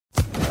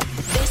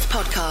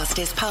podcast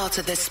is part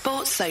of the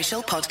Sports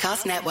Social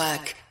Podcast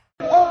Network.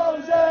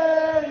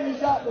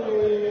 Jose's at the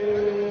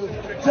wheel.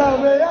 Tell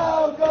me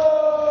how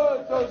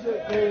good does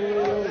it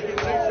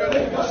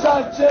feel?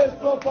 Sanchez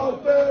for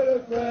both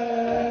the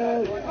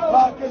friend.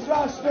 Marcus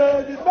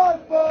Rashford is man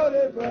for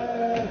the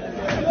bread.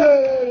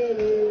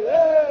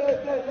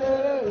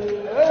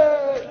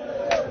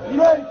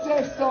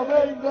 Greatest of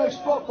English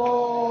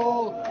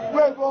football.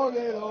 We've won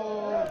it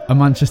all. A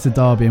Manchester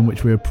derby in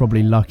which we were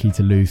probably lucky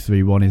to lose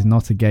 3-1 is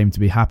not a game to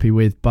be happy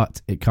with, but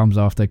it comes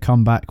after a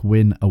comeback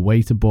win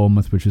away to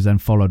Bournemouth, which was then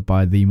followed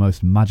by the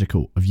most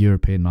magical of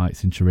European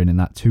nights in Turin in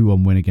that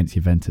 2-1 win against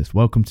Juventus.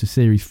 Welcome to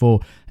Series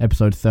 4,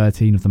 Episode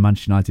 13 of the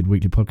Manchester United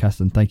Weekly Podcast,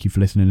 and thank you for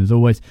listening as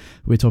always.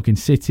 We're talking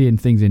City and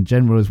things in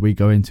general as we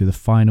go into the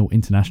final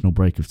international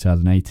break of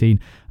 2018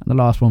 and the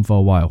last one for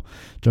a while.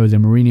 Jose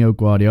Mourinho,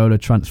 Guardiola,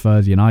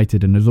 transfers,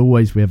 United, and as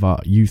always we have our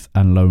youth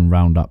and loan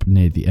roundup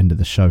near the end of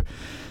the show.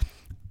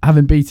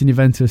 Having beaten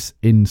Juventus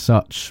in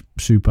such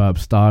superb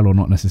style, or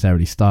not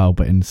necessarily style,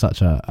 but in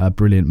such a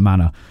brilliant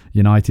manner,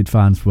 United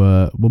fans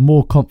were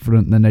more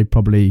confident than they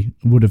probably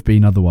would have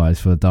been otherwise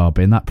for the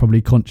derby, and that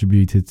probably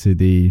contributed to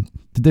the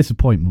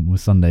disappointment with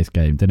Sunday's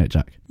game, didn't it,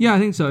 Jack? Yeah, I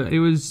think so. It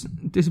was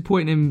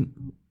disappointing.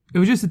 It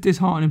was just a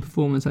disheartening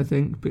performance, I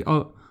think. But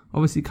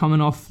obviously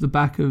coming off the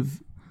back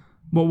of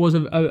what was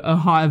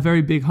a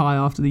very big high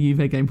after the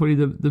Juve game, probably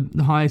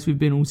the highest we've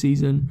been all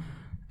season,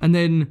 and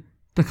then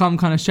to come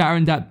kind of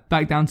shattering that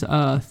back down to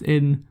earth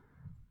I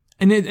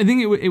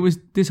think it was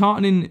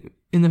disheartening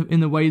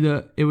in the way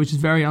that it was just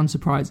very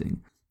unsurprising.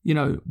 You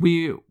know,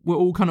 we were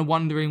all kind of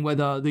wondering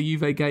whether the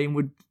Juve game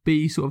would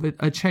be sort of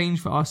a change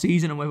for our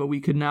season and whether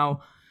we could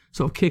now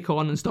sort of kick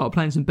on and start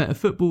playing some better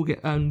football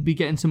and be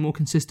getting some more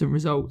consistent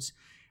results.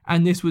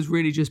 And this was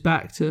really just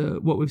back to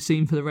what we've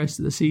seen for the rest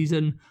of the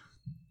season.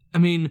 I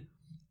mean,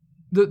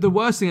 the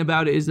worst thing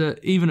about it is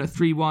that even at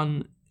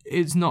 3-1,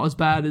 it's not as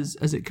bad as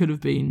it could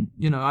have been.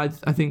 You know, I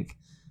think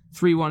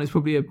 3-1 is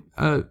probably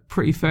a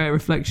pretty fair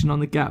reflection on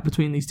the gap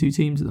between these two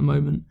teams at the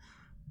moment.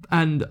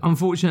 And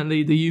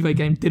unfortunately, the Juve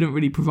game didn't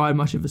really provide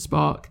much of a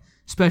spark,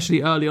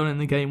 especially early on in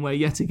the game where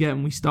yet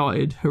again we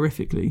started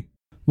horrifically.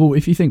 Well,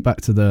 if you think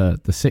back to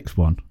the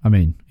 6-1, I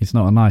mean, it's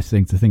not a nice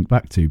thing to think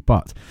back to,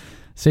 but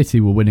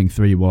City were winning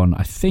 3-1,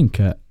 I think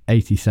at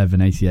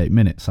 87, 88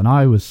 minutes. And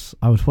I was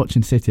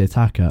watching City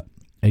attack at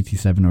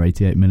 87 or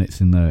 88 minutes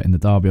in the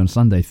derby on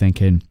Sunday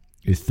thinking,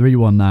 it's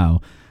 3-1 now.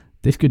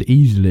 This could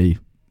easily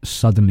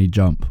suddenly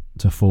jump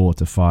to 4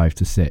 to 5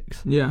 to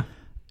 6. Yeah.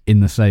 In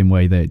the same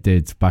way that it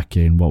did back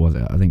in, what was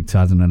it? I think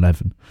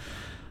 2011.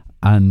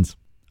 And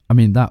I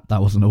mean, that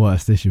wasn't the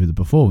worst issue with the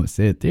performance.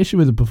 The issue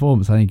with the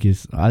performance, I think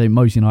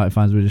most United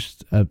fans were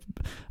just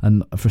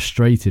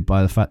frustrated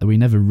by the fact that we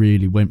never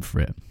really went for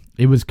it.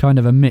 It was kind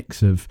of a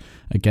mix of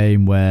a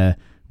game where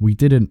we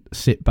didn't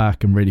sit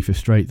back and really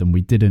frustrate them.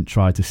 We didn't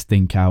try to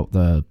stink out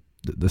the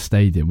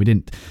stadium. We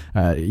didn't.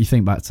 You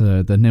think back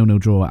to the 0-0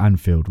 draw at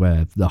Anfield,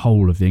 where the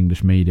whole of the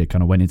English media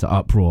kind of went into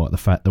uproar at the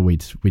fact that we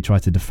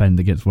tried to defend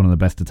against one of the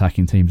best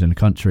attacking teams in the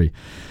country.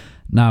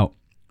 Now,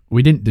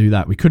 we didn't do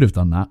that. We could have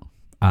done that,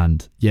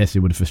 and yes,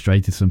 it would have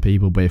frustrated some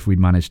people. But if we'd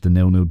managed a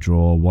 0-0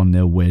 draw,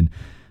 1-0 win,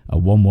 a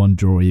 1-1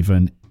 draw,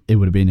 even, it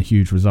would have been a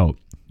huge result.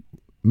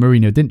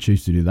 Mourinho didn't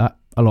choose to do that.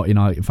 A lot of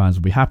United fans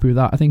will be happy with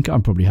that. I think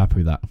I'm probably happy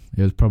with that.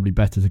 It was probably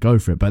better to go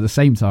for it. But at the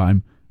same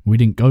time, we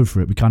didn't go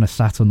for it. We kind of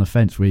sat on the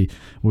fence. We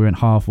went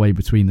halfway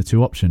between the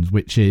two options,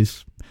 which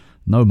is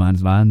no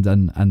man's land.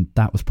 And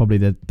that was probably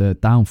the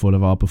downfall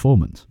of our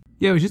performance.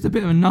 Yeah, it was just a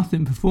bit of a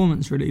nothing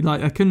performance, really.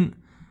 Like, I couldn't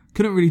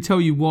really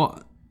tell you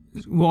what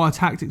our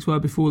tactics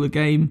were before the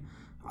game.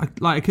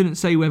 I couldn't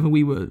say whether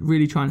we were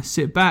really trying to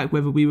sit back,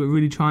 whether we were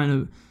really trying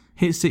to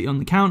hit City on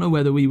the counter,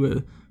 whether we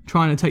were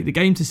trying to take the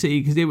game to City,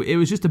 because it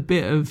was just a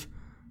bit of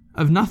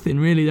nothing,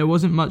 really. There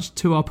wasn't much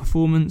to our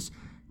performance.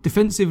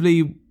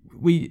 Defensively,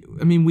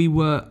 we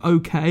were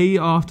okay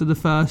after the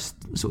first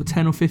sort of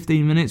 10 or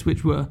 15 minutes,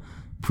 which were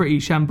pretty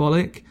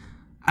shambolic.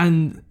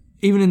 And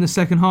even in the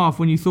second half,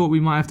 when you thought we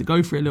might have to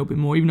go for it a little bit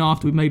more, even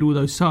after we made all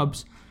those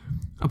subs,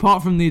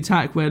 apart from the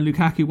attack where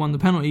Lukaku won the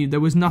penalty, there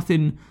was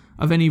nothing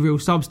of any real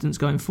substance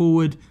going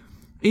forward.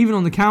 Even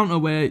on the counter,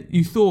 where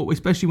you thought,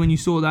 especially when you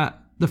saw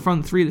that the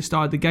front three that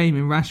started the game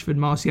in Rashford,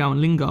 Martial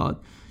and Lingard,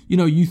 you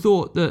know, you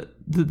thought that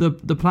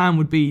the plan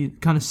would be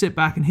kind of sit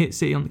back and hit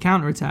City on the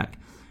counter-attack.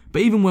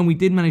 But even when we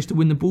did manage to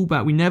win the ball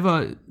back, we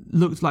never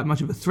looked like much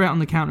of a threat on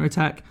the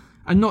counter-attack.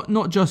 And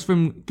not just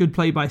from good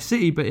play by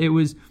City, but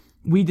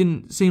we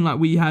didn't seem like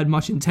we had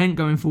much intent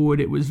going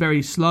forward. It was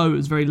very slow. It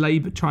was very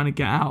laboured trying to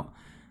get out.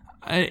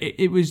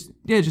 It was,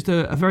 just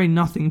a very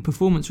nothing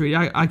performance,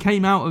 really. I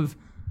came out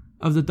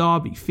of the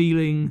derby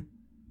feeling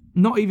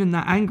not even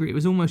that angry. It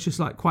was almost just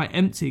like quite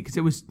empty, because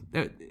it was...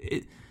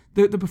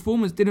 The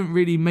performance didn't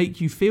really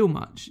make you feel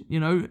much, you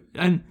know,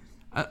 and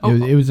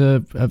it was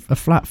a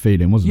flat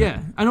feeling, wasn't it?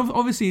 Yeah, and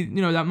obviously,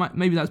 you know,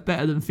 maybe that's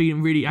better than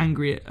feeling really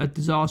angry at a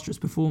disastrous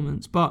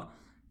performance. But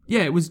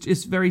yeah, it was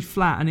just very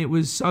flat, and it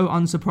was so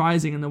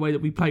unsurprising in the way that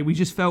we played. We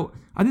just felt,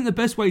 I think the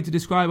best way to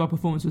describe our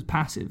performance was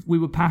passive. We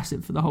were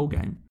passive for the whole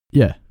game.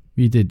 Yeah,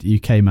 You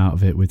came out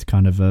of it with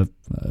kind of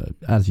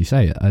as you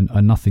say,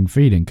 a nothing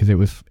feeling, because it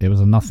was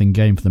a nothing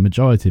game for the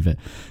majority of it.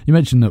 You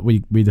mentioned that we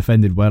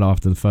defended well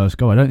after the first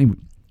goal. I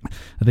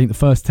think the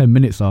first 10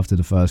 minutes after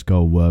the first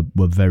goal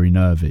were very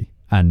nervy.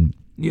 And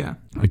yeah,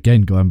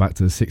 again, going back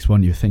to the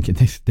 6-1, you're thinking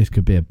this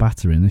could be a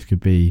battering. This could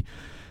be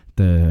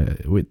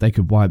they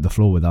could wipe the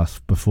floor with us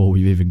before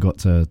we've even got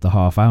to the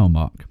half-hour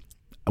mark,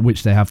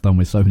 which they have done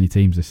with so many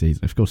teams this season.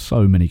 They've scored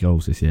so many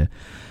goals this year.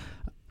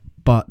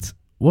 But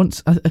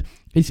once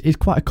it's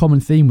quite a common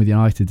theme with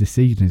United this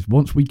season, is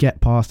once we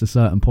get past a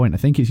certain point, I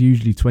think it's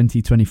usually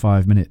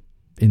 20-25 minutes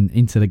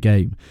into the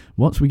game.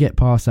 Once we get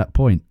past that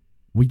point,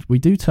 we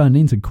do turn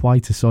into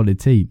quite a solid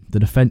team. The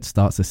defence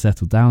starts to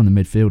settle down, the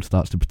midfield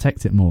starts to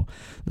protect it more.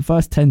 The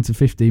first 10 to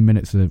 15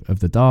 minutes of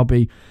the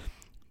derby,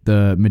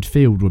 the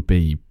midfield would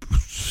be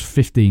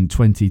 15,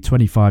 20,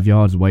 25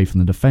 yards away from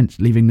the defence,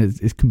 leaving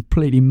this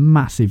completely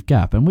massive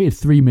gap. And we had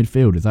 3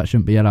 midfielders. That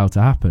shouldn't be allowed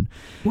to happen.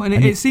 Well,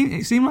 and it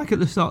seemed like at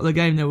the start of the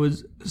game there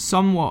was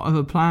somewhat of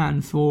a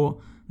plan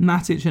for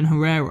Matic and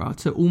Herrera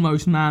to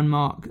almost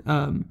man-mark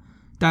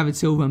David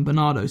Silva and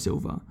Bernardo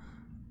Silva.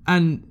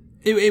 And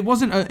it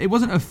wasn't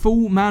a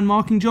full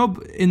man-marking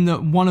job in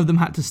that one of them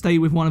had to stay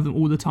with one of them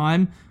all the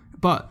time,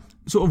 but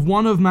sort of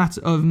one of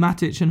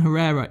Matic and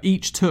Herrera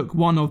each took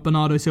one of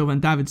Bernardo Silva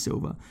and David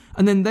Silva,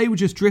 and then they were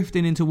just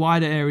drifting into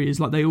wider areas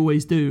like they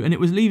always do, and it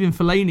was leaving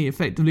Fellaini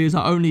effectively as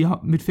our only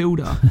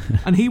midfielder,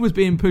 and he was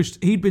being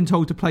pushed. He'd been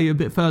told to play a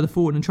bit further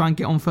forward and try and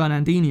get on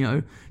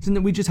Fernandinho, so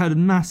that we just had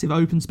massive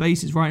open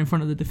spaces right in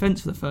front of the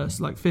defence for the first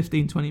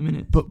 15-20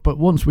 minutes. But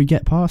once we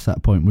get past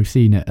that point, we've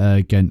seen it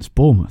against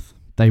Bournemouth.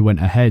 They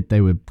went ahead.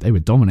 They were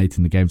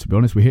dominating the game, to be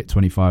honest. We hit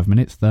 25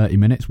 minutes, 30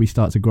 minutes. We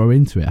start to grow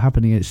into it.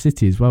 Happening at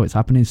City as well. It's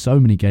happening in so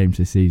many games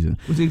this season.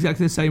 It was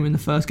exactly the same in the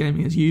first game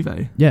against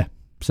Juve. Yeah,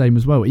 same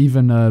as well.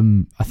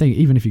 Even I think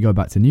even if you go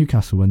back to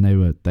Newcastle,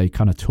 when they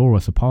kind of tore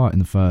us apart in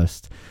the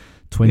first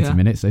 20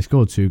 minutes, they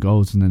scored 2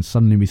 goals, and then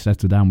suddenly we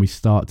settle down. We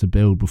start to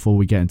build before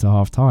we get into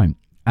half time.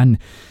 And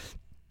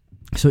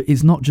so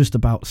it's not just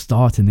about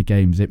starting the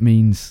games. It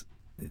means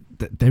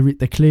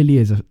there clearly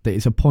is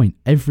it's a point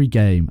every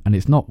game, and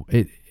it's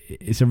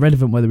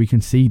irrelevant whether we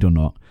concede or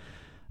not,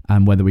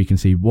 and whether we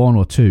concede 1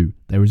 or 2.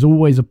 There is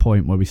always a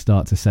point where we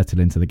start to settle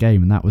into the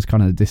game, and that was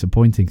kind of the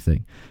disappointing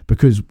thing,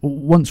 because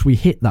once we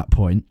hit that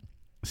point,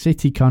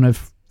 City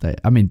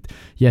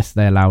yes,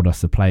 they allowed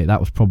us to play. That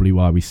was probably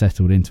why we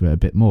settled into it a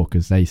bit more,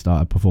 because they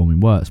started performing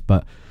worse.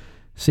 But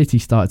City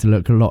started to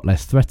look a lot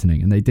less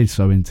threatening, and they did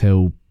so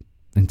until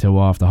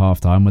after half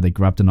time, where they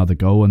grabbed another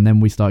goal, and then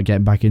we started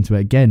getting back into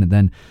it again, and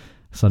then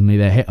suddenly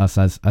they hit us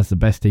as the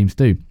best teams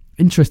do.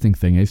 Interesting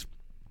thing is,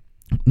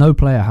 no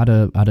player had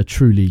a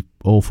truly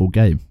awful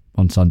game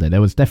on Sunday.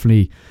 There was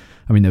definitely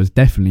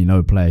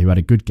no player who had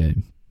a good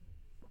game.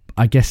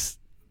 I guess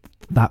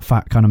that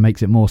fact kind of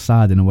makes it more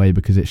sad in a way,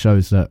 because it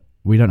shows that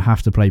we don't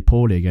have to play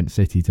poorly against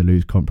City to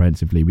lose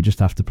comprehensively. We just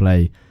have to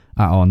play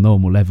at our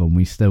normal level, and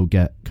we still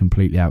get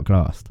completely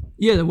outclassed.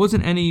 Yeah, there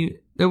wasn't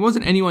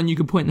anyone you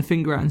could point the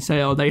finger at and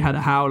say, oh, they had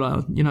a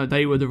howler,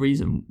 they were the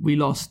reason we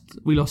lost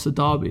the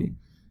derby.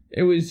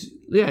 It was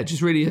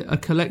just really a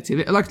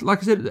collective. Like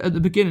I said at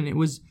the beginning, it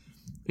was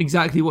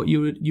exactly what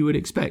you would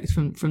expect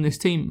from this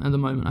team at the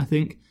moment, I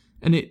think.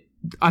 And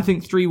I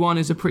think 3-1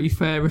 is a pretty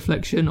fair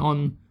reflection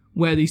on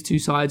where these two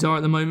sides are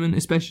at the moment,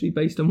 especially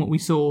based on what we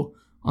saw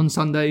on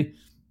Sunday.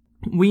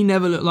 We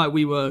never looked like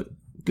we were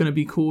going to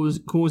be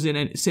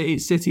causing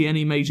City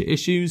any major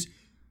issues.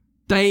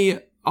 They,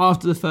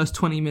 after the first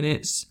 20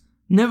 minutes,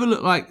 never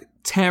looked like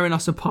tearing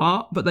us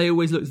apart, but they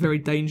always looked very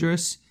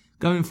dangerous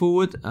going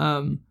forward.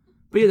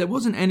 But yeah, there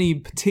wasn't any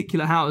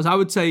particular howlers. I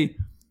would say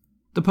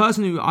the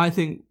person who I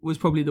think was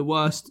probably the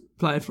worst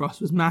player for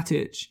us was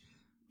Matic,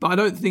 but I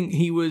don't think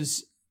he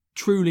was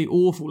truly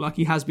awful like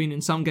he has been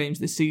in some games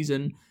this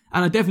season.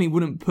 And I definitely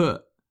wouldn't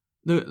put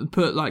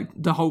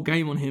the whole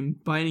game on him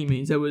by any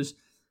means. There was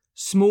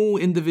small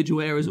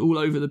individual errors all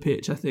over the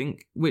pitch, I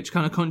think, which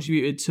kind of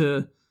contributed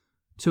to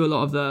a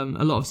lot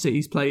of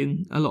City's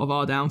playing, a lot of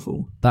our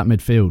downfall. That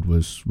midfield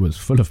was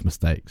full of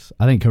mistakes.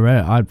 I think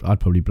Herrera, I'd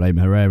probably blame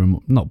Herrera,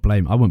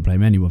 I wouldn't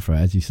blame anyone for it,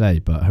 as you say,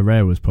 but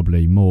Herrera was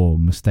probably more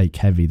mistake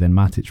heavy than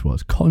Matic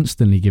was,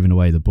 constantly giving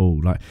away the ball,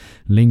 like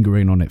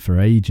lingering on it for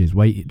ages,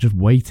 just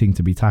waiting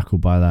to be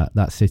tackled by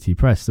that City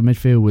press. The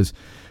midfield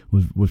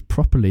was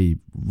properly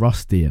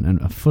rusty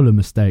and full of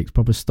mistakes,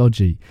 proper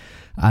stodgy.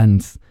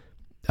 And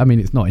I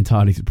mean, it's not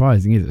entirely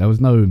surprising, is it? There was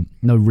no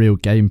real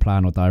game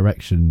plan or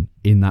direction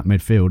in that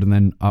midfield, and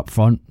then up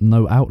front,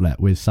 no outlet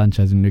with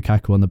Sanchez and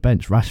Lukaku on the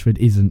bench. Rashford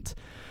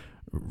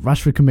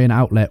can be an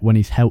outlet when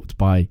he's helped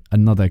by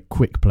another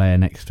quick player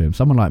next to him.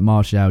 Someone like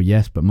Martial,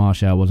 yes, but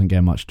Martial wasn't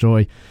getting much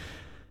joy.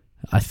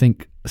 I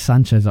think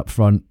Sanchez up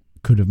front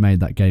could have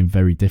made that game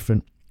very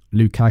different.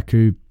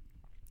 Lukaku,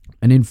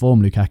 an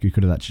informed Lukaku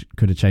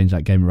could have changed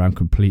that game around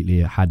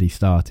completely had he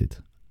started.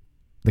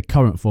 The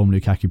current form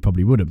Lukaku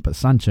probably wouldn't, but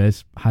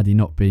Sanchez, had he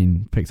not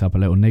been picked up a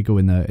little niggle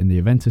in the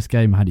Juventus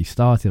game, had he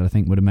started, I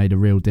think would have made a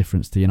real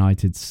difference to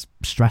United's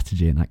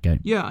strategy in that game.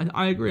 Yeah,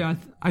 I agree.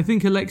 I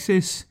think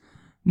Alexis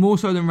more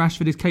so than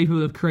Rashford, is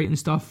capable of creating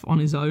stuff on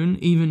his own,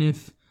 even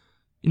if,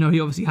 he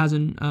obviously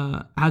hasn't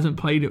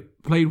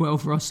played well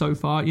for us so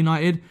far at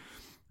United.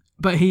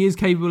 But he is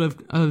capable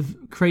of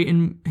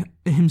creating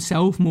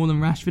himself more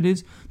than Rashford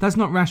is. That's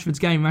not Rashford's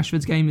game.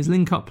 Rashford's game is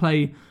link-up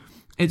play.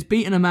 It's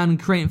beating a man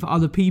and creating for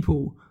other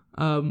people,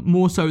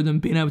 more so than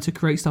being able to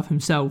create stuff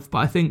himself. But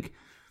I think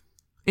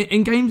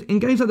in games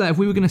like that, if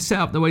we were going to set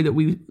up the way that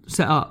we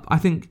set up, I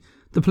think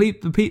the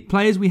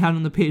players we had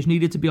on the pitch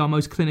needed to be our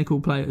most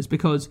clinical players,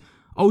 because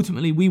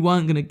ultimately we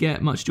weren't going to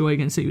get much joy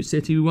against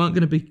City. We weren't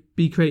going to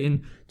be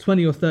creating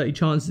 20 or 30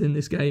 chances in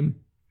this game.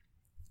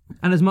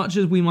 And as much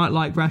as we might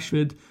like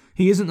Rashford,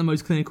 he isn't the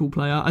most clinical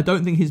player. I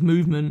don't think his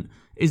movement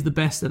is the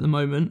best at the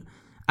moment.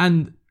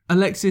 And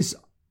Alexis,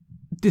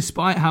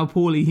 despite how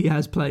poorly he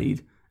has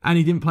played, and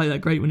he didn't play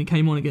that great when he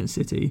came on against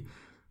City,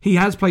 he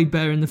has played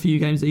better in the few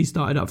games that he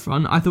started up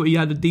front. I thought he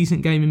had a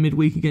decent game in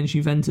midweek against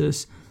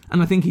Juventus,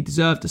 and I think he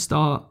deserved to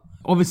start.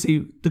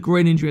 Obviously, the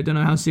groin injury, I don't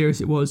know how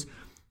serious it was.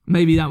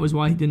 Maybe that was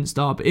why he didn't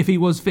start. But if he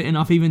was fit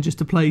enough, even just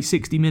to play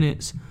 60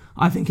 minutes,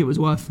 I think it was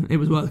worth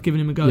giving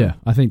him a go. Yeah,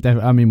 I think.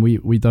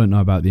 We don't know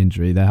about the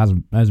injury. There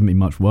hasn't been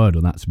much word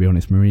on that, to be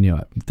honest.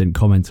 Mourinho didn't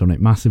comment on it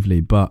massively,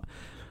 but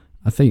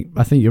I think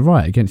you're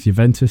right. Against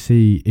Juventus,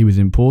 he was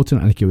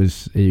important. I think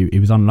he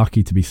was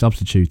unlucky to be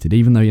substituted,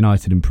 even though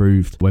United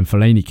improved when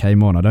Fellaini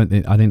came on. I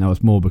think that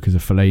was more because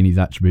of Fellaini's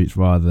attributes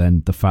rather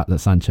than the fact that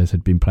Sanchez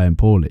had been playing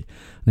poorly.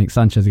 I think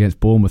Sanchez against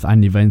Bournemouth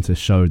and Juventus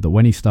showed that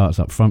when he starts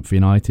up front for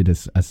United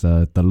as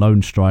the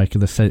lone striker,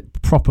 the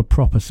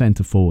proper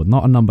centre forward,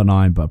 not a number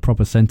 9, but a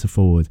proper centre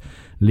forward,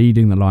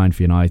 leading the line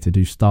for United,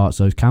 who starts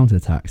those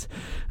counter-attacks.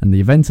 And the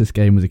Juventus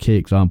game was a key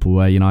example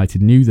where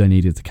United knew they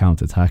needed to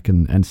counter-attack,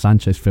 and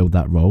Sanchez filled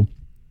that role.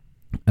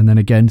 And then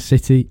again,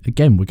 City, we're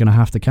going to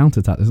have to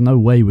counter-attack. There's no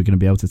way we're going to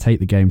be able to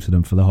take the game to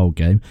them for the whole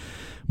game.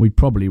 We'd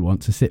probably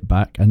want to sit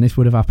back, and this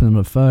would have happened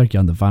under Fergie,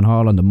 under Van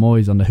Gaal, under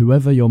Moyes, under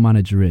whoever your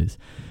manager is.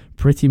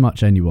 Pretty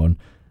much anyone,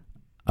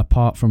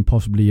 apart from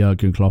possibly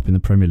Jurgen Klopp in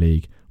the Premier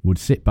League, would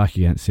sit back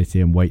against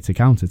City and wait to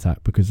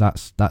counter-attack, because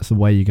that's the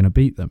way you're going to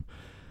beat them.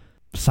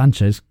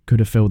 Sanchez could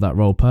have filled that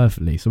role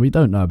perfectly, so we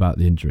don't know about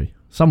the injury.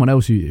 Someone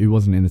else who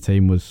wasn't in the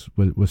team was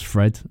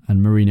Fred,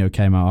 and Mourinho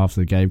came out after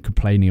the game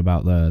complaining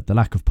about the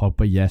lack of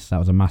Pogba. Yes, that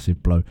was a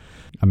massive blow.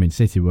 I mean,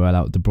 City were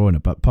without De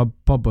Bruyne, but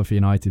Pogba for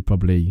United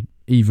probably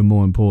even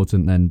more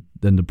important than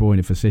De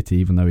Bruyne for City,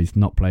 even though he's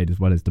not played as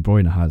well as De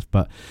Bruyne has.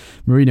 But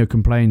Mourinho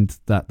complained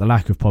that the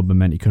lack of Pogba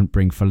meant he couldn't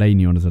bring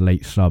Fellaini on as a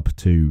late sub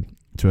to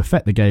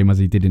affect the game as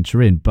he did in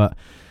Turin. But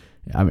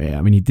I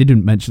mean, he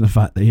didn't mention the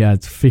fact that he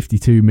had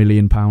 £52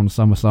 million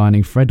summer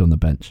signing Fred on the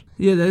bench.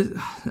 Yeah,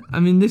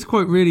 this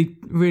quote really,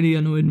 really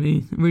annoyed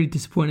me, really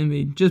disappointed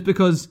me, just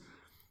because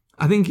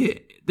I think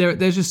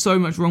there's just so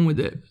much wrong with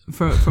it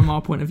from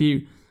our point of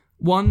view.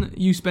 One,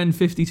 you spend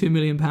 £52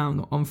 million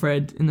on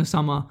Fred in the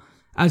summer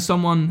as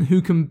someone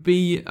who can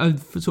be a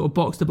sort of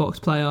box-to-box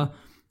player,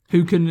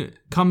 who can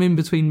come in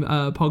between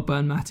Pogba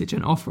and Matic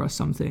and offer us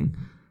something.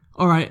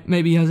 All right,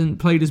 maybe he hasn't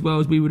played as well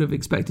as we would have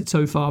expected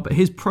so far, but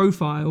his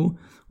profile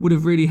would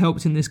have really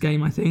helped in this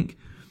game, I think.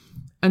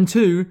 And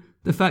two,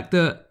 the fact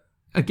that,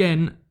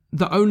 again,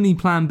 the only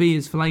plan B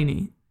is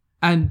Fellaini.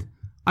 And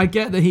I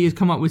get that he has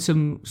come up with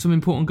some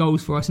important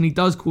goals for us, and he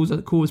does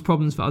cause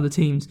problems for other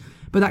teams,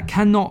 but that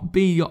cannot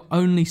be your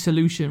only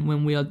solution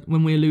when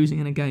we're losing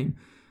in a game.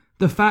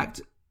 The fact,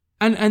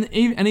 and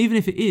even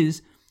if it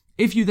is,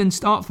 if you then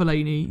start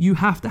Fellaini, you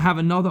have to have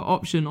another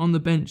option on the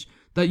bench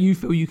that you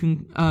feel you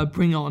can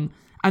bring on,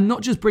 and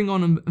not just bring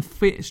on and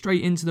fit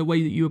straight into the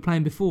way that you were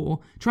playing before.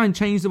 Try and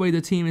change the way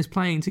the team is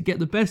playing to get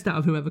the best out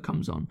of whoever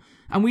comes on.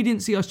 And we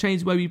didn't see us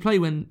change the way we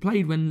played when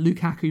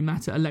Lukaku,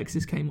 Mata,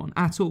 Alexis came on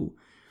at all.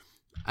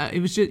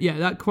 It was just,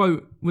 that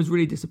quote was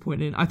really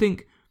disappointing. I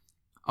think,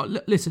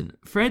 listen,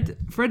 Fred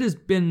has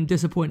been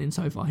disappointing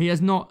so far. He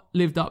has not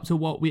lived up to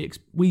what we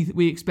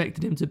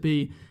expected him to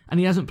be, and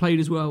he hasn't played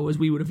as well as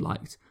we would have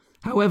liked.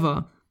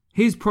 However,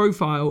 his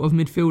profile of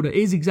midfielder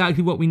is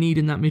exactly what we need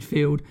in that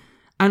midfield.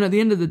 And at the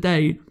end of the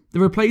day, the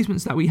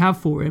replacements that we have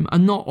for him are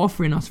not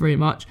offering us very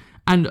much,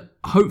 and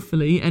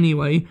hopefully,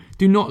 anyway,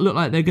 do not look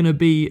like they're going to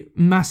be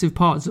massive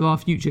parts of our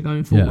future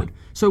going forward.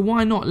 Yeah. So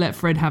why not let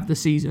Fred have the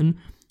season?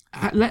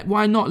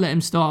 Why not let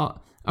him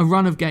start a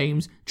run of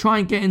games, try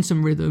and get in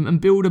some rhythm and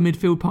build a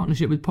midfield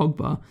partnership with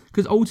Pogba?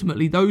 Because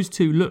ultimately, those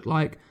two look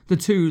like the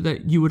two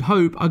that you would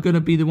hope are going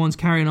to be the ones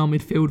carrying our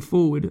midfield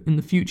forward in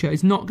the future.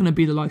 It's not going to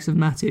be the likes of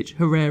Matic,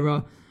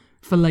 Herrera,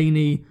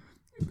 Fellaini,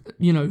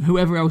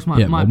 whoever else might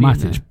be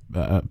Matic, in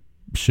there.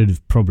 Should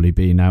have probably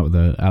been out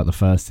the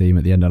first team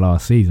at the end of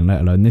last season, let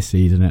alone this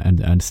season,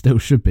 and still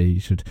should be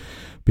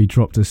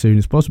dropped as soon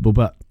as possible.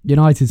 But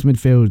United's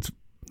midfield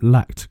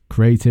lacked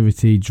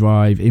creativity,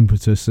 drive,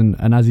 impetus,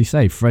 and as you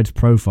say, Fred's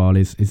profile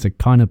is the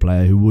kind of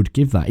player who would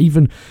give that.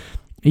 Even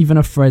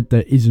a Fred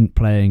that isn't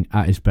playing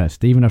at his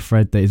best, even a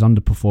Fred that is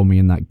underperforming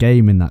in that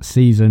game, in that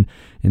season,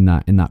 in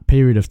that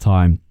period of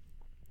time,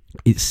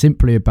 it's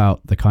simply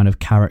about the kind of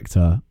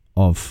character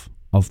of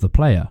of the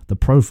player, the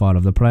profile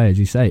of the player, as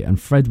you say. And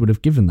Fred would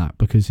have given that,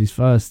 because he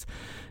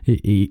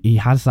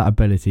has that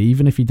ability.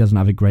 Even if he doesn't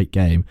have a great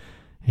game,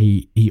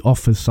 he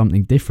offers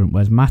something different,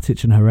 whereas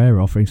Matic and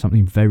Herrera offering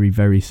something very,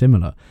 very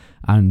similar,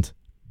 and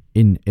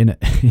in a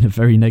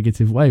very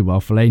negative way, while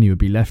Fellaini would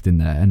be left in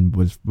there and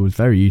was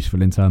very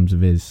useful in terms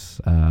of his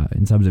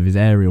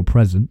aerial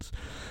presence,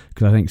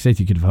 because I think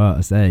City could have hurt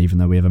us there, even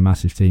though we have a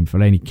massive team.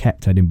 Fellaini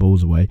kept heading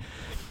balls away,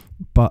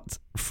 but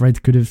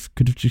Fred could have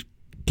just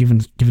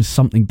given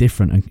something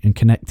different and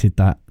connected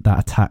that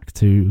attack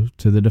to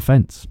the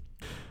defence.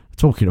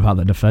 Talking about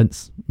the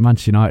defence,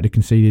 Manchester United have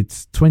conceded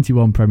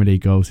 21 Premier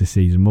League goals this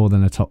season, more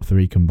than the top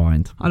three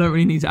combined. I don't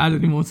really need to add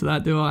any more to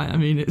that, do I? I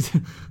mean, it's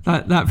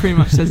that pretty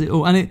much says it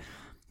all.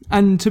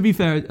 And to be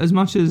fair, as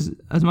much as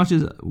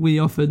we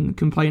often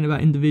complain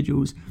about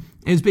individuals,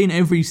 it's been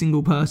every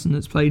single person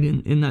that's played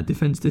in that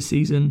defence this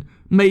season,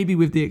 maybe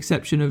with the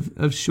exception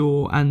of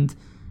Shaw and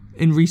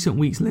in recent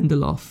weeks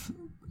Lindelof.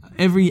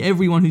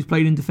 Everyone who's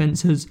played in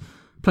defence has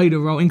played a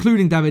role,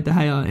 including David De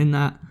Gea in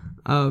that.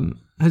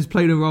 Has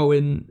played a role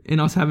in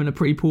us having a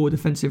pretty poor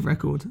defensive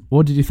record.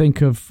 What did you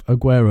think of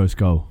Aguero's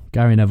goal?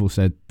 Gary Neville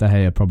said De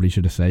Gea probably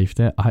should have saved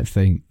it. I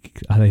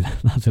think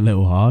that's a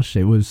little harsh.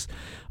 It was,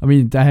 I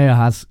mean, De Gea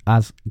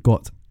has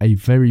got a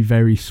very,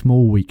 very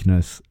small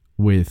weakness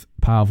with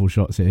powerful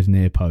shots at his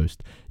near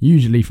post,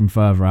 usually from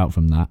further out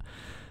from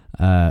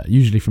that,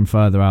 usually from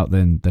further out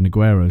than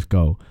Aguero's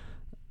goal.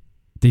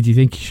 Did you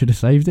think he should have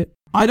saved it?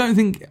 I don't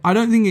think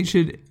it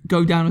should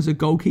go down as a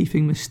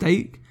goalkeeping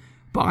mistake,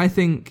 but I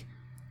think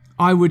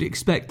I would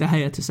expect De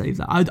Gea to save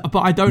that. But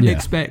I don't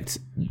expect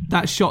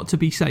that shot to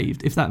be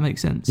saved, if that makes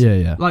sense.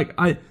 Yeah. Like,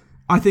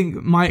 I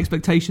think my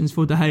expectations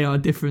for De Gea are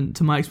different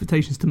to my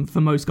expectations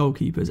for most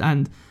goalkeepers.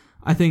 And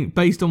I think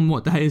based on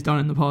what De Gea has done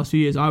in the past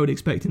few years, I would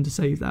expect him to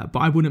save that.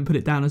 But I wouldn't put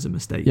it down as a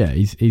mistake. Yeah,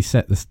 he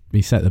set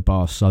the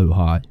bar so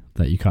high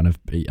that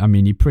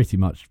you pretty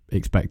much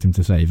expect him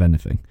to save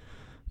anything.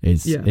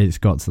 It's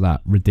got to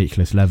that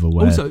ridiculous level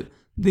where... Also,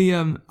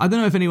 I don't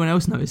know if anyone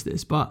else noticed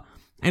this, but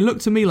it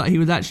looked to me like he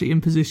was actually in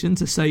position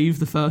to save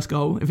the first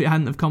goal if it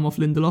hadn't have come off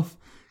Lindelof,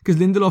 because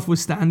Lindelof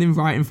was standing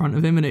right in front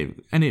of him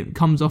and it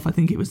comes off, I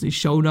think it was his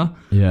shoulder.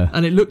 Yeah.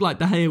 And it looked like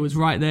De Gea was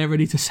right there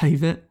ready to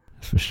save it.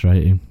 It's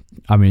frustrating.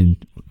 I mean,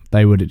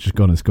 they would have just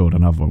gone and scored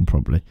another one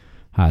probably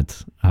had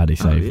he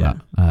saved that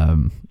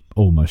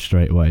almost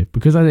straight away,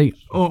 because I think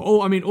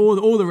or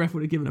the ref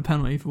would have given a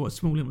penalty for what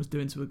Smalling was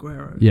doing to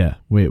Aguero. Yeah,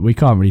 we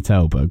can't really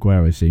tell, but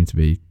Aguero seemed to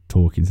be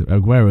talking to...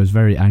 Aguero was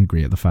very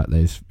angry at the fact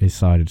that his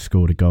side had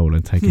scored a goal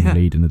and taken the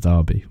lead in the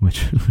derby,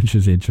 which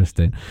was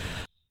interesting.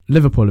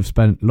 Liverpool have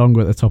spent longer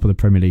at the top of the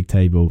Premier League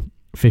table,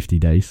 50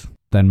 days,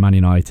 than Man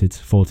United,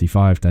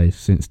 45 days,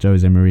 since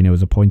Jose Mourinho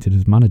was appointed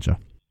as manager.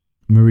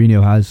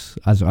 Mourinho has,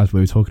 as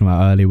we were talking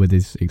about earlier with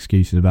his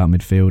excuses about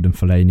midfield and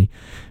Fellaini,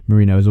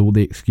 Mourinho has all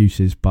the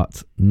excuses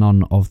but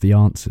none of the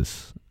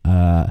answers.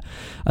 I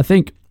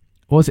think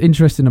what's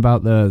interesting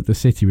about the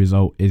City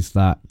result is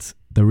that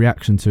the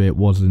reaction to it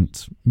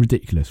wasn't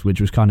ridiculous, which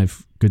was kind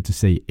of good to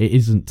see.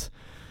 It's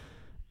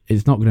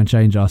not going to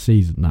change our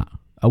season. That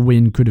a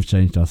win could have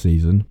changed our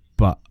season,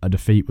 but a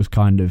defeat was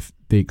kind of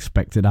the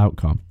expected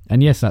outcome.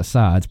 And yes, that's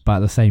sad, but at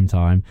the same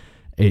time,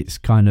 it's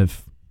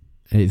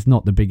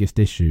not the biggest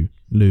issue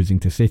losing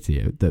to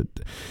City.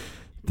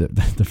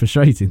 The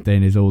frustrating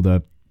thing is all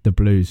the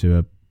Blues who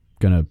are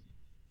going to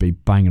be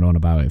banging on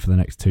about it for the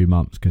next 2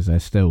 months, because they're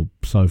still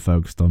so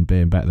focused on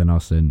being better than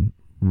us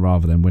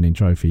rather than winning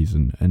trophies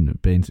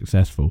and being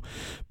successful.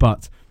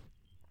 But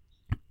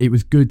it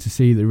was good to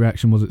see the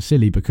reaction wasn't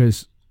silly,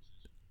 because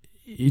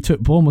you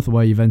took Bournemouth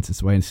away,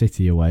 Juventus away and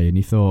City away, and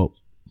you thought,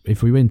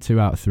 if we win 2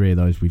 out of 3 of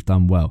those, we've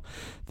done well.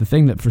 The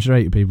thing that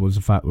frustrated people was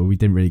the fact that we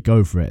didn't really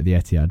go for it at the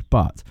Etihad,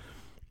 but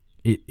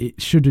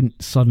it shouldn't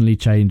suddenly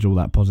change all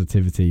that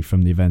positivity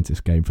from the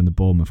Juventus game, from the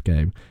Bournemouth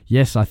game.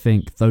 Yes, I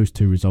think those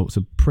 2 results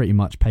are pretty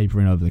much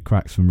papering over the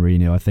cracks for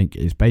Mourinho. I think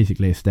it's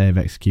basically a stay of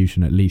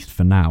execution, at least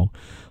for now.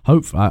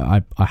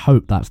 I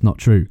hope that's not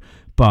true,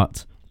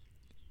 but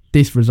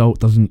this result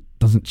doesn't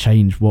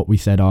change what we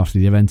said after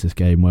the Juventus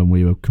game when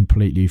we were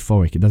completely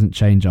euphoric. It doesn't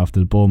change after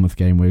the Bournemouth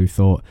game where we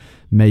thought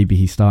maybe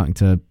he's starting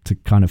to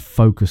kind of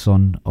focus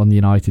on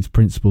United's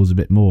principles a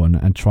bit more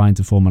and trying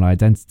to form an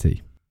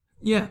identity.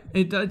 Yeah,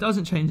 it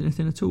doesn't change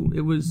anything at all.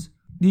 The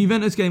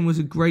Juventus game was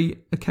a great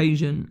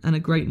occasion and a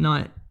great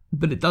night,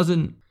 but it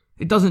doesn't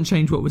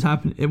change what was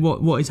happening.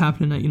 What is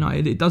happening at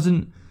United? It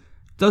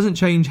doesn't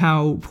change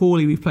how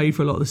poorly we've played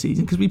for a lot of the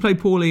season, because we played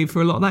poorly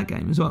for a lot of that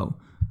game as well.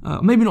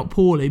 Maybe not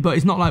poorly, but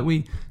it's not like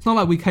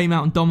we came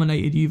out and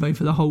dominated Juve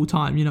for the whole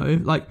time. You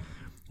know, like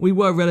we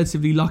were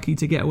relatively lucky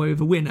to get away with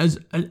a win.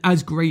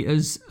 As great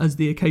as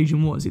the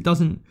occasion was, it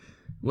doesn't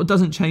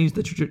change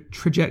the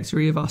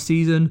trajectory of our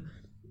season.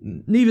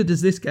 Neither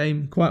does this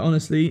game, quite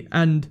honestly,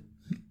 and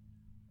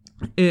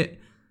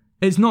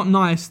it's not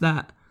nice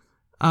that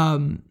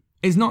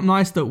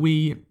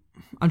we.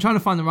 I'm trying to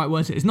find the right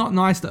words here. It's not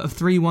nice that a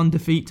 3-1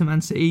 defeat to Man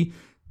City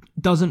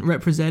doesn't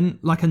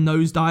represent like a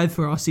nosedive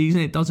for our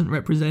season. It doesn't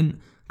represent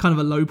kind of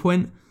a low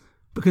point,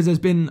 because there's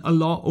been a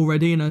lot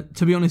already. And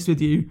to be honest with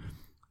you,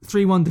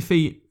 3-1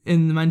 defeat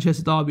in the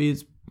Manchester derby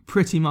is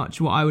pretty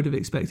much what I would have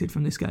expected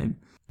from this game.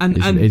 And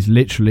it's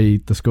literally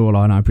the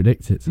scoreline I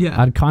predicted.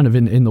 Yeah. And kind of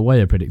in the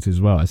way I predicted as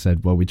well. I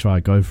said, well, we try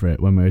to go for it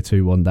when we were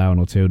 2-1 down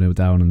or 2-0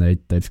 down, and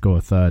they'd score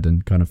a third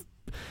and kind of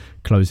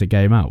close the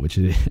game out, which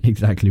is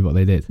exactly what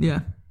they did.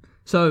 Yeah.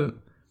 So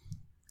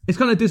it's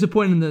kind of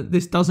disappointing that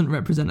this doesn't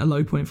represent a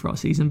low point for our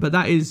season, but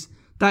that is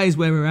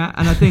where we're at.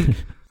 And I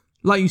think,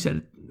 like you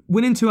said,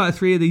 winning 2 out of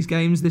 3 of these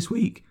games this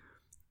week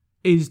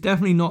is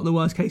definitely not the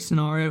worst case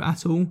scenario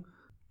at all.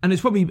 And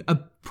it's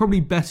probably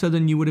better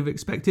than you would have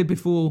expected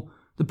before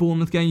the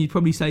Bournemouth game. You'd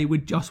probably say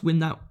we'd just win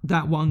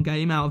that one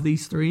game out of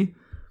these 3.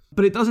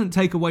 But it doesn't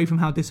take away from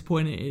how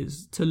disappointing it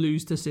is to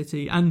lose to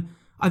City. And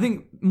I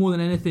think more than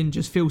anything,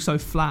 just feel so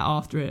flat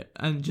after it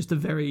and just a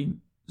very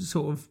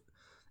sort of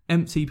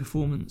empty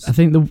performance. I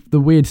think the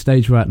weird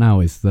stage we're at now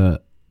is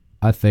that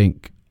I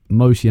think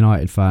most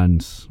United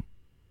fans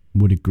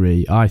would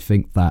agree. I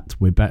think that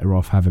we're better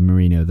off having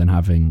Mourinho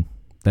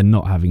than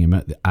not having him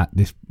at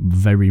this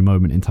very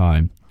moment in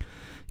time,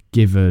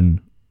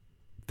 given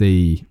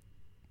the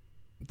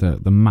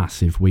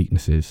massive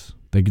weaknesses,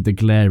 the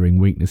glaring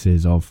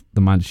weaknesses of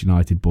the Manchester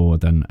United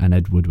board and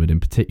Ed Woodward in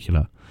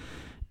particular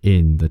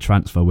in the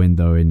transfer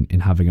window, in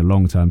having a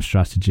long-term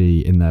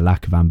strategy, in their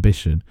lack of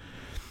ambition,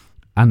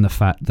 and the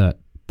fact that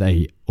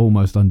they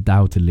almost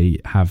undoubtedly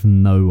have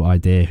no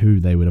idea who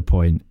they would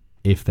appoint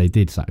if they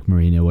did sack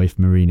Mourinho or if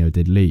Mourinho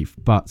did leave.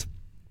 But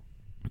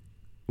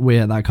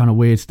we're at that kind of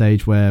weird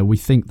stage where we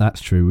think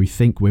that's true. We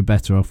think we're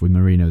better off with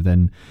Mourinho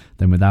than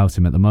without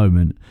him at the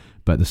moment.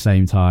 But at the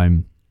same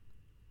time,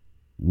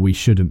 we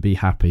shouldn't be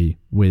happy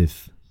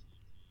with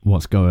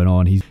what's going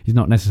on. He's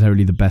not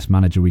necessarily the best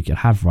manager we could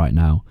have right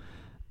now.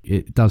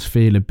 It does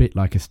feel a bit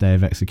like a stay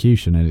of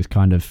execution, and it's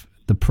kind of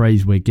the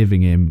praise we're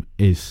giving him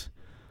is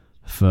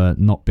for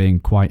not being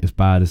quite as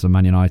bad as the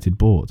Man United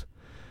board.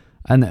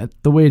 And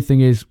the weird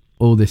thing is,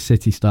 all this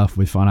City stuff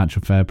with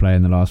financial fair play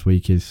in the last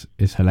week is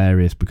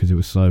hilarious because it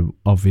was so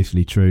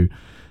obviously true,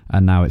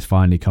 and now it's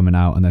finally coming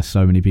out and there's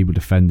so many people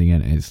defending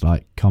it. It's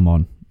like, come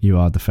on, you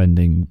are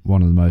defending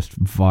one of the most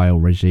vile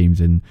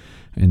regimes in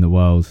the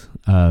world,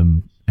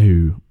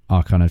 who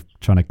are kind of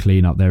trying to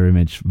clean up their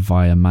image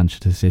via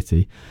Manchester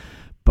City.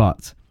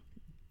 But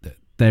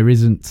there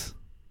isn't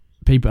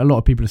people. A lot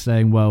of people are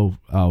saying, well,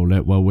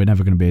 we're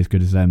never going to be as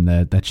good as them.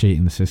 They're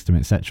cheating the system,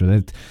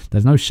 etc.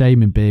 There's no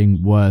shame in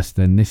being worse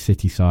than this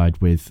City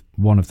side with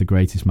one of the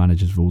greatest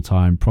managers of all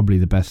time, probably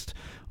the best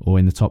or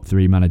in the top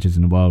 3 managers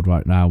in the world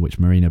right now, which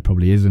Mourinho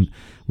probably isn't.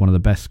 One of the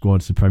best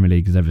squads the Premier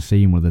League has ever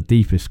seen, one of the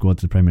deepest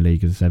squads the Premier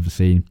League has ever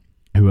seen,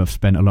 who have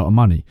spent a lot of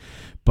money.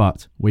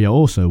 But we are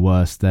also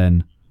worse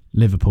than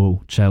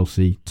Liverpool,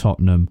 Chelsea,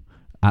 Tottenham,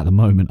 at the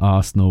moment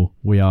Arsenal.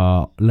 We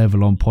are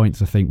level on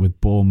points, I think, with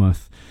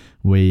Bournemouth.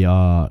 We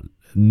are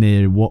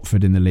near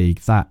Watford in the league.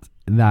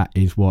 That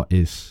is what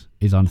is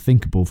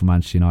unthinkable for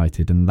Manchester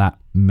United, and that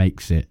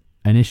makes it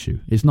an issue.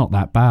 It's not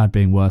that bad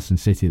being worse than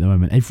City at the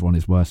moment. Everyone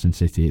is worse than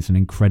City. It's an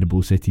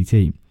incredible City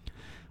team,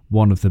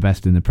 one of the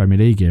best in the Premier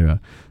League era.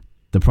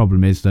 The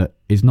problem is that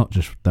it's not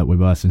just that we're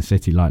worse than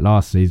City like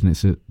last season,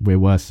 it's that we're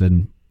worse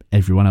than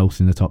everyone else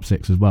in the top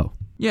 6 as well.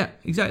 Yeah,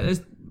 exactly.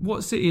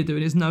 What City are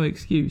doing is no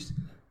excuse.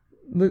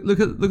 Look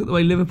at the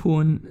way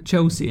Liverpool and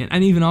Chelsea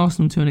and even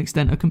Arsenal to an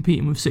extent are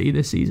competing with City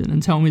this season,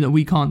 and tell me that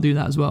we can't do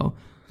that as well.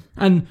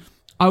 And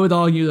I would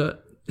argue that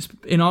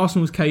in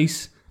Arsenal's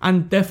case,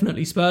 and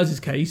definitely Spurs'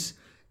 case,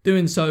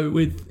 doing so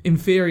with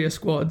inferior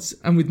squads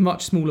and with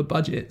much smaller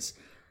budgets,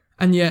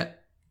 and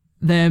yet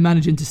they're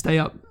managing to stay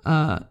up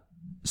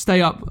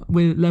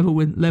with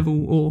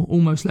level or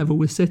almost level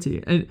with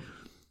City. And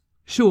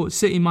sure,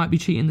 City might be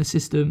cheating the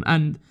system,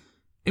 and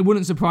it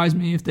wouldn't surprise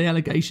me if the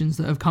allegations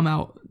that have come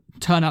out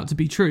turn out to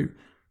be true.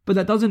 But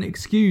that doesn't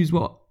excuse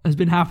what has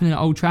been happening at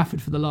Old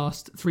Trafford for the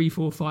last 3,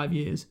 4, 5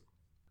 years.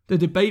 The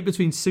debate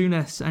between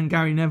Souness and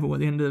Gary Neville at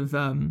the end of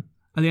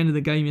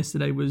the game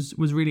yesterday was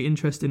really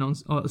interesting. On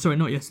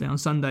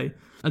Sunday,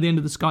 at the end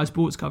of the Sky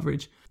Sports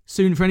coverage.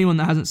 For anyone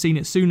that hasn't seen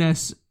it,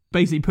 Souness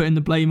basically putting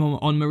the blame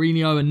on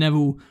Mourinho, and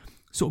Neville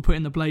sort of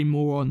putting the blame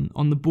more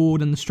on the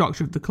board and the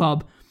structure of the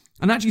club.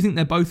 And I actually think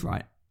they're both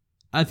right.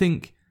 I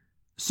think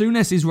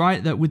Souness is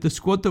right that with the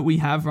squad that we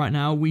have right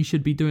now, we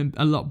should be doing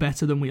a lot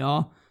better than we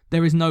are.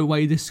 There is no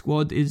way this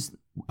squad is...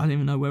 I don't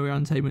even know where we are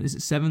on the table. Is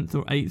it 7th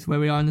or 8th where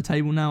we are on the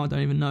table now? I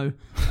don't even know.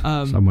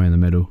 Somewhere in the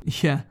middle.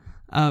 Yeah.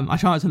 I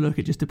try not to look.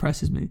 It just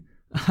depresses me.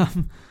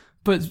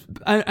 But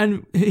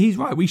he's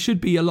right. We should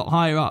be a lot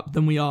higher up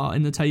than we are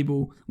in the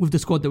table with the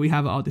squad that we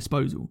have at our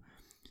disposal.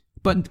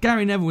 But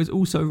Gary Neville is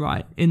also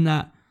right in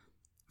that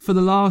for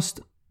the last,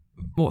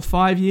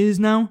 5 years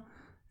now,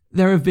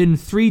 there have been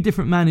 3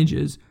 different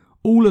managers,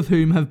 all of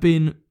whom have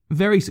been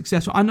very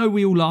successful. I know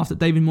we all laughed at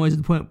David Moyes'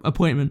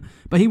 appointment,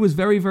 but he was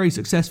very, very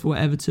successful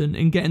at Everton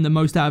in getting the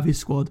most out of his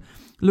squad.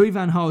 Louis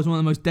van Gaal is one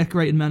of the most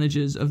decorated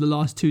managers of the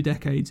last 2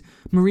 decades.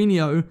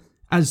 Mourinho,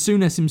 as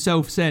Souness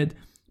himself said,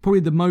 probably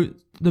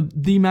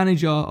the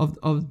manager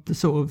of the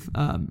sort of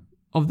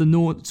of the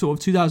North, sort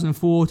of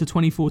 2004 to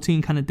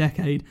 2014 kind of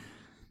decade.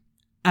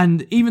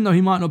 And even though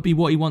he might not be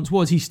what he once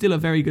was, he's still a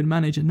very good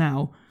manager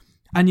now.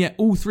 And yet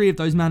all three of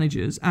those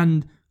managers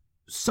and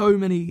so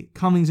many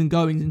comings and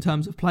goings in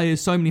terms of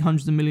players, so many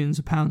hundreds of millions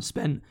of pounds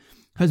spent,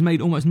 has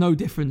made almost no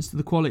difference to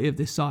the quality of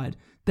this side.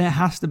 There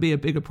has to be a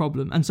bigger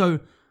problem. And so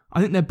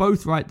I think they're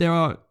both right. There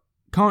are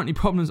currently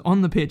problems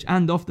on the pitch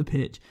and off the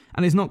pitch.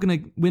 And it's not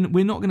going to,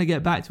 we're not going to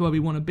get back to where we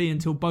want to be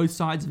until both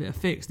sides of it are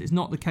fixed. It's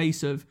not the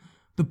case of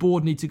the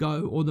board need to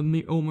go or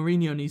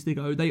Mourinho needs to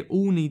go. They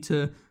all need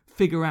to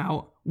figure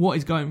out what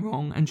is going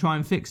wrong and try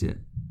and fix it.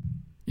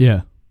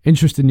 Yeah.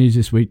 Interesting news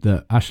this week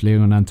that Ashley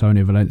Young and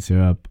Antonio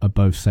Valencia are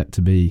both set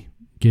to be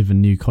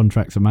given new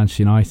contracts at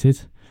Manchester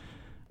United.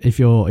 If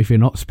you're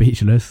not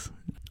speechless,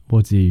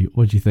 what do you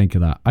think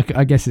of that?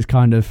 I guess it's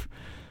kind of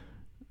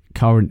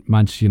current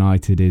Manchester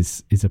United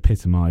is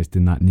epitomised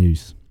in that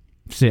news.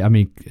 See, I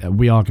mean,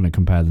 we are going to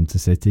compare them to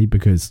City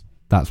because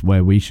that's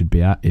where we should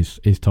be at, is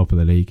top of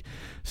the league.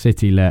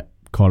 City let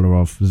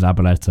Kolarov,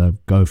 Zabaleta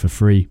go for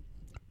free,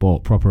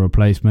 bought proper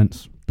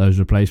replacements. Those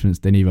replacements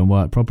didn't even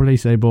work properly,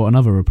 so they bought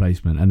another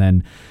replacement. And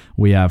then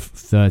we have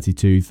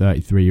 32,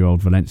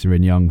 33-year-old Valencia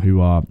and Young,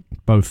 who are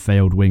both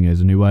failed wingers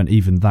and who weren't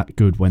even that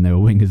good when they were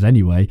wingers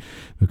anyway,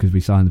 because we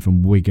signed them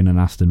from Wigan and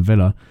Aston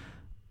Villa,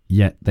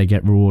 yet they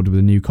get rewarded with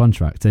a new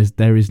contract.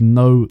 There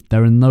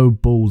are no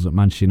balls at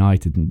Manchester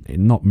United,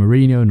 not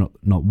Mourinho,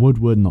 not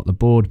Woodward, not the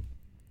board.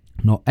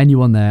 Not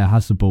anyone there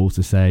has the balls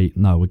to say,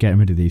 no, we're getting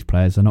rid of these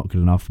players. They're not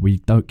good enough. We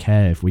don't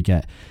care if we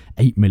get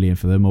 8 million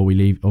for them or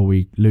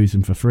we lose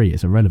them for free.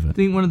 It's irrelevant. I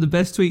think one of the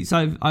best tweets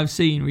I've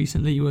seen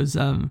recently was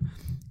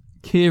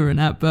Kieran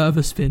at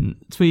Burverspin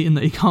tweeting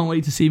that he can't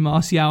wait to see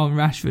Martial and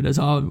Rashford as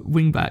our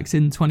wing backs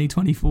in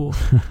 2024.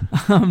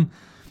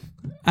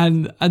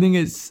 And I think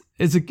it's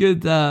a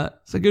good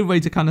way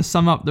to kind of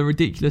sum up the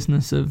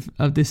ridiculousness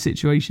of this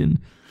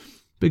situation,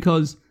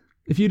 because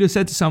if you'd have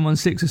said to someone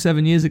 6 or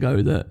 7 years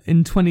ago that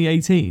in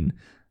 2018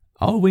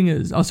 our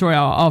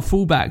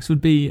fullbacks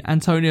would be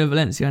Antonio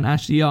Valencia and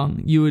Ashley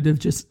Young, you would have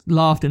just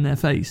laughed in their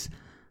face.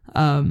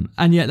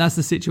 And yet that's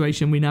the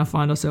situation we now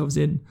find ourselves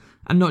in.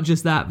 And not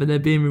just that, but they're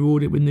being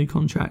rewarded with new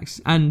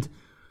contracts. And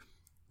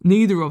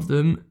neither of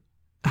them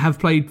have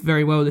played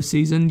very well this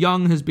season.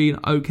 Young has been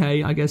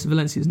okay. I guess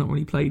Valencia's not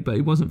really played, but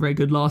he wasn't very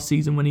good last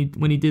season when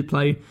he did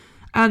play.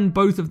 And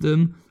both of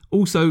them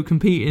also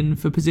competing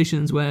for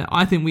positions where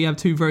I think we have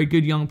two very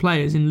good young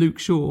players in Luke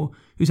Shaw,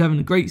 who's having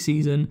a great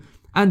season,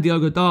 and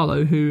Diogo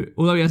Dalot, who,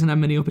 although he hasn't had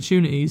many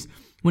opportunities,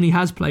 when he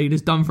has played,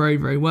 has done very,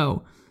 very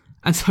well.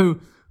 And so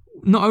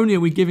not only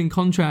are we giving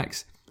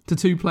contracts to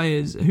two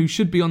players who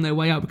should be on their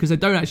way out because they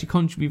don't actually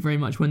contribute very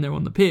much when they're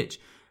on the pitch,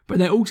 but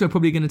they're also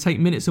probably going to take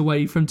minutes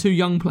away from two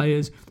young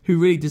players who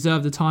really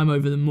deserve the time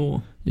over them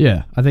more.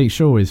 Yeah, I think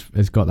Shaw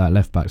has got that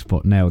left-back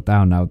spot nailed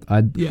down now.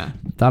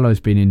 Dalot's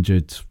been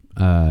injured.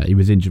 He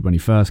was injured when he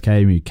first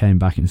came. He came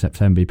back in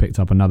September. He picked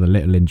up another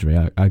little injury.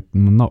 I'm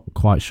not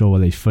quite sure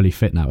whether he's fully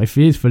fit now. If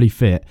he is fully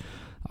fit,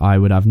 I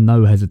would have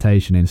no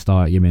hesitation in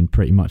starting him in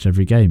pretty much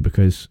every game,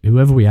 because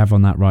whoever we have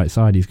on that right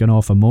side, he's going to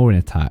offer more in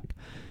attack.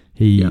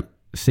 He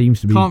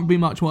seems to be... Can't be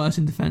much worse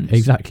in defence.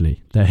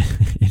 Exactly.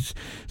 It's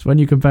when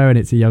you're comparing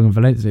it to Young and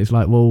Valencia, it's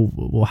like,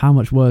 well, how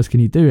much worse can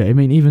you do it? I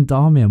mean, even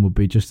Darmian would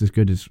be just as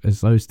good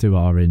as those two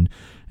are in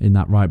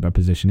that right-back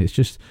position.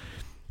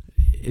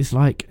 It's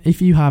like,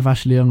 if you have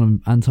Ashley Young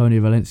and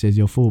Antonio Valencia as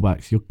your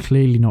fullbacks, you're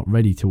clearly not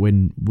ready to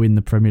win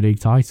the Premier League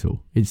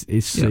title.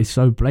 It's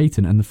so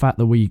blatant, and the fact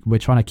that we're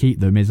trying to keep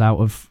them is out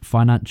of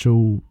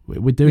financial.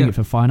 We're doing it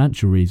for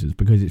financial reasons,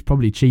 because it's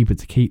probably cheaper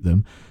to keep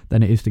them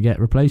than it is to get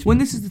replacements. When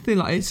this is the thing,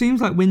 like, it seems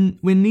like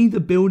we're neither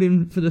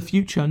building for the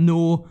future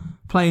nor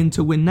playing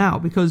to win now,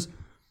 because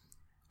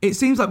it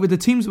seems like with the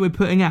teams that we're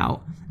putting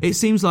out, it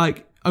seems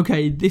like,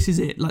 okay, this is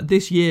it. Like,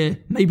 this year,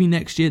 maybe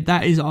next year,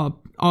 that is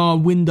our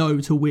window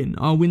to win,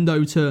 our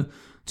window to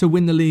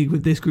win the league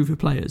with this group of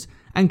players.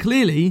 And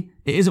clearly,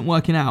 it isn't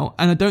working out.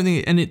 And I don't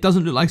think, and it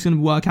doesn't look like it's going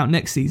to work out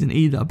next season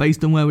either,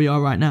 based on where we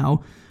are right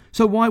now.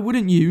 So why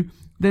wouldn't you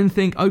then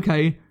think,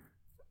 okay,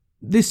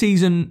 this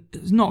season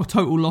is not a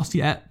total loss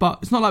yet, but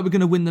it's not like we're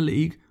going to win the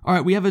league. All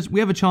right, we have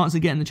a chance to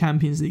get in the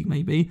Champions League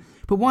maybe,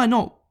 but why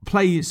not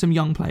play some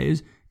young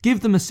players?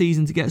 Give them a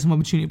season to get some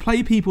opportunity.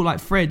 Play people like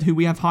Fred, who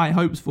we have high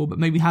hopes for, but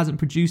maybe hasn't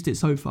produced it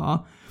so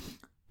far.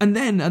 And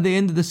then at the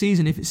end of the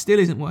season, if it still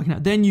isn't working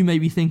out, then you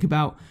maybe think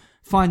about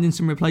finding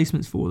some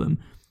replacements for them.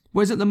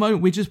 Whereas at the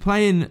moment, we're just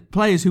playing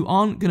players who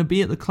aren't going to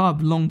be at the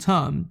club long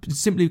term,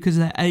 simply because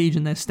of their age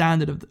and their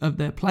standard of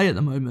their play at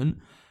the moment.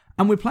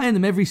 And we're playing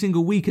them every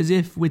single week as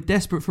if we're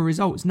desperate for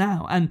results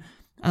now. And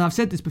I've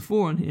said this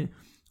before on here,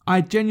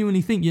 I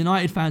genuinely think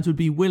United fans would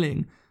be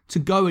willing to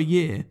go a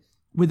year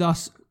with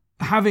us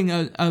having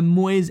a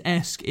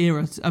Moyes-esque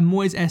era, a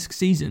Moyes-esque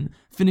season,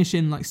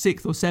 finishing like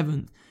 6th or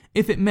 7th,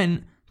 if it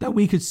meant that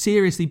we could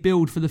seriously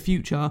build for the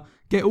future,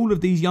 get all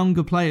of these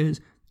younger players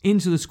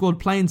into the squad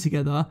playing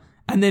together,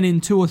 and then in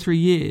 2 or 3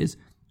 years,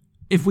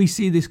 if we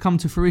see this come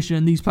to fruition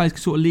and these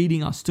players sort of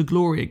leading us to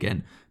glory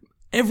again,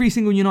 every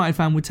single United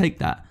fan would take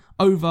that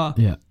over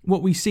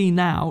what we see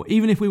now,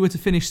 even if we were to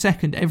finish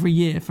second every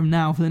year from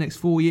now for the next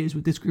 4 years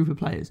with this group of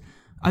players.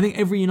 I think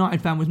every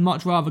United fan would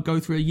much rather go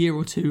through a year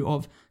or two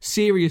of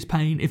serious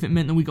pain if it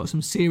meant that we got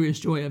some serious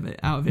joy out of it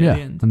at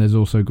the end. And there's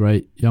also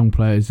great young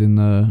players in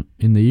the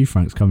youth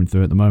ranks coming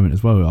through at the moment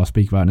as well. I'll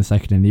speak about in a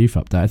second in the youth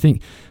update. I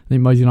think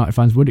most United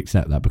fans would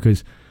accept that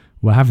because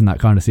we're having that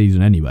kind of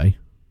season anyway,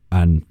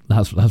 and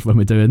that's when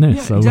we're doing this.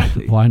 Yeah, so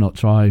exactly. Why not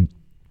try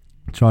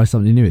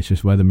something new? It's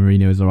just whether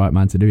Mourinho is the right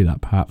man to do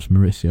that. Perhaps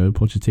Mauricio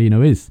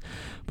Pochettino is,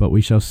 but we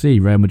shall see.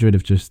 Real Madrid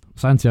have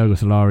Santiago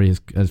Solari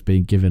has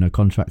been given a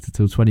contract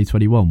until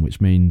 2021,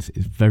 which means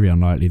it's very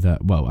unlikely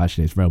that, well,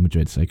 actually it's Real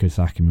Madrid, so they could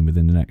sack him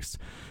within the next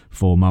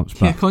 4 months.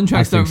 But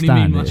contracts don't really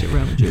mean much at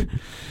Real Madrid.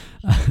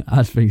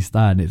 As things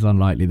stand, it's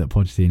unlikely that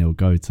Pochettino will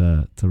go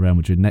to Real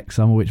Madrid next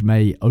summer, which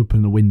may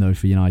open the window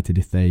for United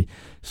if they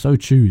so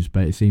choose,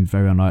 but it seems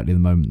very unlikely at the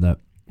moment that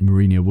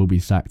Mourinho will be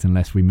sacked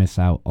unless we miss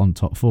out on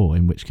top 4,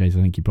 in which case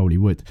I think he probably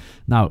would.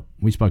 Now,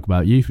 we spoke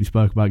about youth, we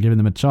spoke about giving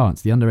them a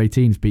chance. The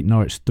under-18s beat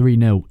Norwich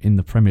 3-0 in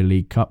the Premier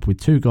League Cup with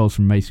 2 goals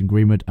from Mason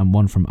Greenwood and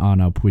 1 from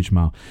Arnaud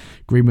Puigdemont.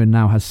 Greenwood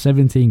now has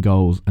 17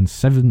 goals and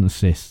 7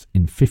 assists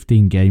in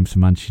 15 games for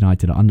Manchester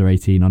United at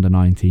under-18,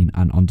 under-19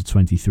 and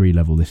under-23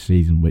 level this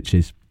season, which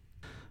is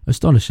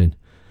astonishing.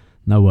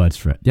 No words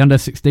for it. The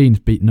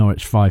under-16s beat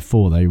Norwich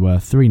 5-4. They were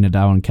 3-0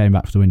 down and came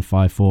back to win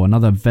 5-4.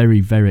 Another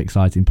very, very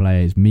exciting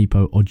player is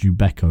Mipo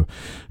Ojubeko,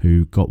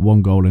 who got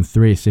 1 goal and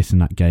 3 assists in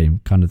that game.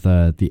 Kind of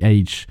the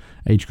age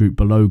group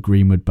below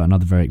Greenwood, but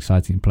another very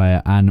exciting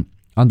player. And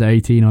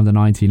under-18,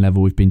 under-19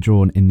 level, we've been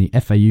drawn in the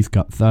FA Youth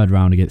Cup 3rd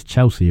round against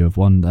Chelsea, who have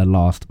won their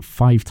last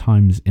 5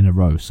 times in a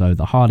row. So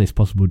the hardest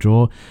possible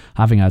draw,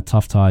 having had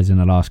tough ties in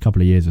the last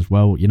couple of years as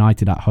well.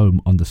 United at home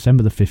on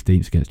December the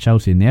 15th against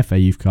Chelsea in the FA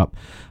Youth Cup.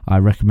 I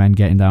recommend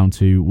getting down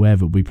to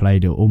wherever we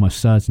played. It will almost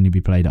certainly be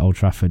played at Old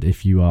Trafford.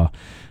 If you are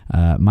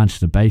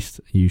Manchester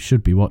based, you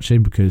should be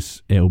watching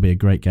because it will be a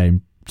great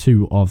game.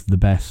 2 of the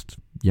best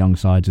young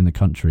sides in the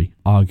country,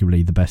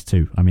 arguably the best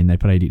 2. I mean, they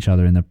played each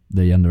other in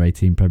the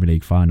under-18 Premier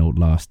League final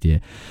last year.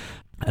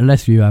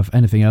 Unless you have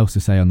anything else to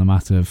say on the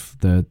matter of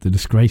the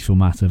disgraceful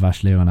matter of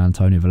Ashley and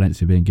Antonio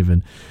Valencia being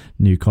given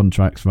new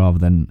contracts rather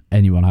than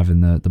anyone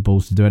having the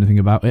balls to do anything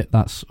about it,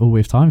 that's all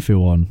we have time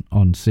for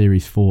on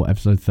Series 4,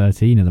 Episode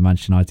 13 of the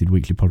Manchester United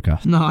Weekly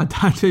Podcast. No, I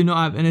do not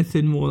have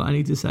anything more that I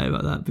need to say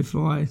about that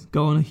before I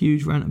go on a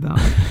huge rant about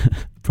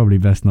it. Probably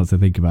best not to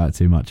think about it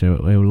too much.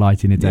 It'll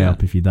lighten your day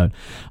up if you don't.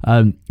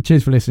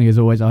 Cheers for listening as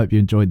always. I hope you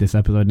enjoyed this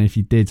episode, and if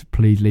you did,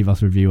 please leave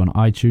us a review on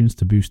iTunes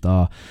to boost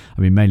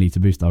mainly to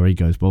boost our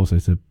egos, but also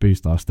to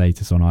boost our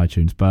status on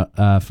iTunes.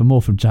 But for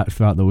more from Jack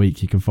throughout the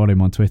week, you can follow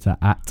him on Twitter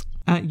at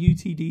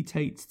UTD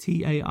Tate,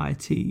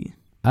 TAIT.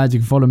 And you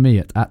can follow me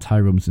at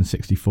Harry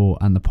Robinson64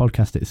 and the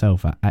podcast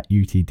itself at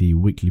UTD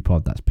Weekly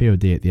Pod. That's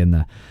POD at the end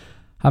there.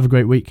 Have a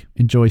great week.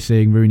 Enjoy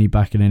seeing Rooney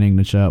back in an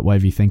England shirt.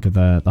 Whatever you think of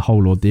the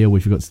whole ordeal,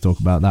 we forgot to talk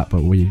about that,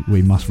 but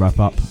we must wrap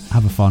up.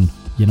 Have a fun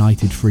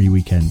United-free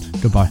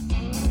weekend. Goodbye.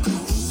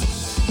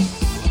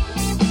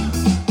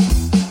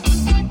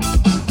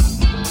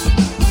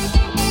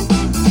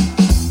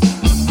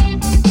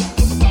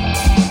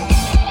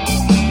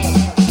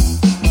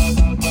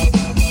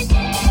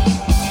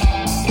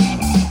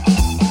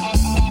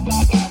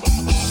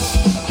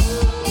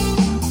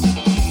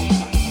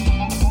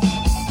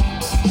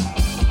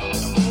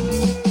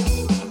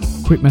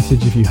 Quick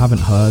message, if you haven't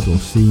heard or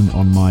seen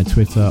on my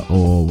Twitter,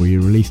 or we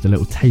released a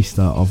little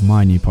taster of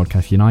my new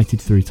podcast,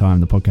 United Through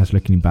Time, the podcast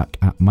looking back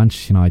at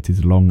Manchester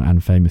United's long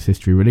and famous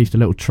history. Released a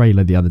little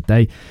trailer the other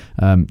day.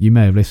 You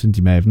may have listened,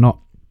 you may have not,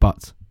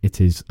 but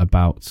it is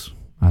about,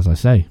 as I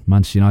say,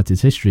 Manchester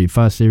United's history.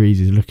 First series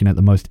is looking at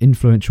the most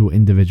influential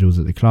individuals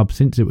at the club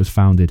since it was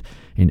founded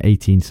in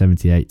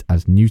 1878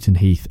 as Newton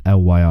Heath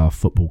LYR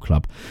Football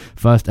Club.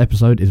 First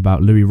episode is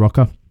about Louis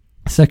Rocca,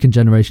 second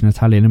generation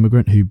Italian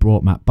immigrant who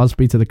brought Matt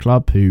Busby to the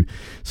club, who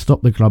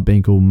stopped the club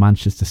being called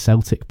Manchester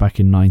Celtic back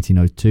in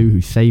 1902,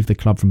 who saved the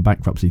club from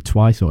bankruptcy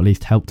twice, or at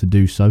least helped to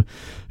do so,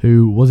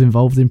 who was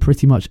involved in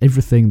pretty much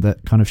everything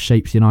that kind of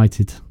shapes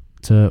United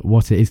to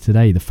what it is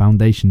today, the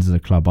foundations of the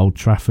club, Old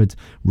Trafford,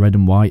 red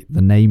and white,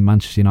 the name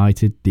Manchester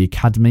United, the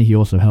academy. He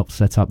also helped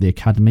set up the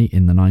academy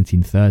in the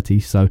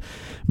 1930s, so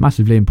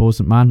massively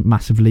important man,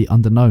 massively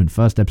underknown.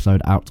 First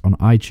episode out on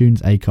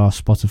iTunes,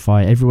 Acast,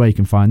 Spotify, everywhere you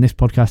can find this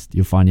podcast.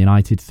 You'll find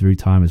United Through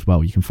Time as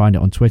well. You can find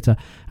it on Twitter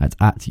at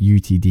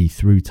UTD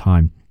Through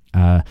Time.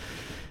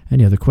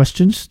 Any other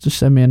questions, just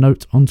send me a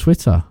note on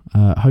Twitter.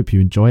 I hope you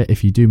enjoy it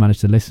if you do manage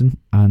to listen,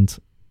 and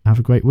have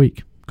a great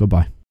week.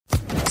 Goodbye.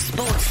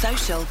 Sports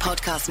Social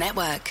Podcast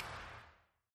Network.